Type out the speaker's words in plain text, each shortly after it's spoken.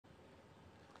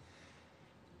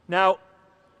Now,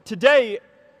 today,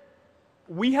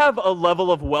 we have a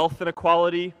level of wealth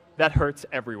inequality that hurts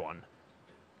everyone.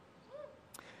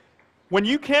 When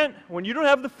you don't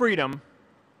have the freedom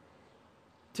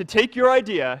to take your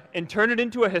idea and turn it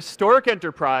into a historic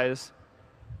enterprise,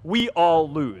 we all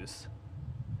lose.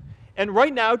 And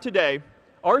right now, today,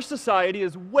 our society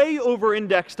is way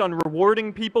over-indexed on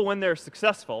rewarding people when they're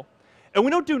successful, and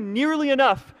we don't do nearly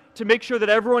enough to make sure that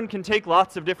everyone can take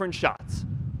lots of different shots.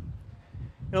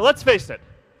 Now, let's face it,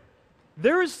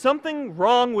 there is something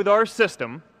wrong with our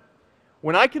system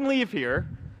when I can leave here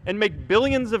and make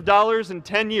billions of dollars in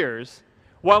 10 years,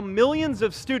 while millions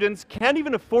of students can't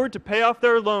even afford to pay off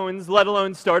their loans, let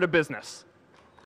alone start a business.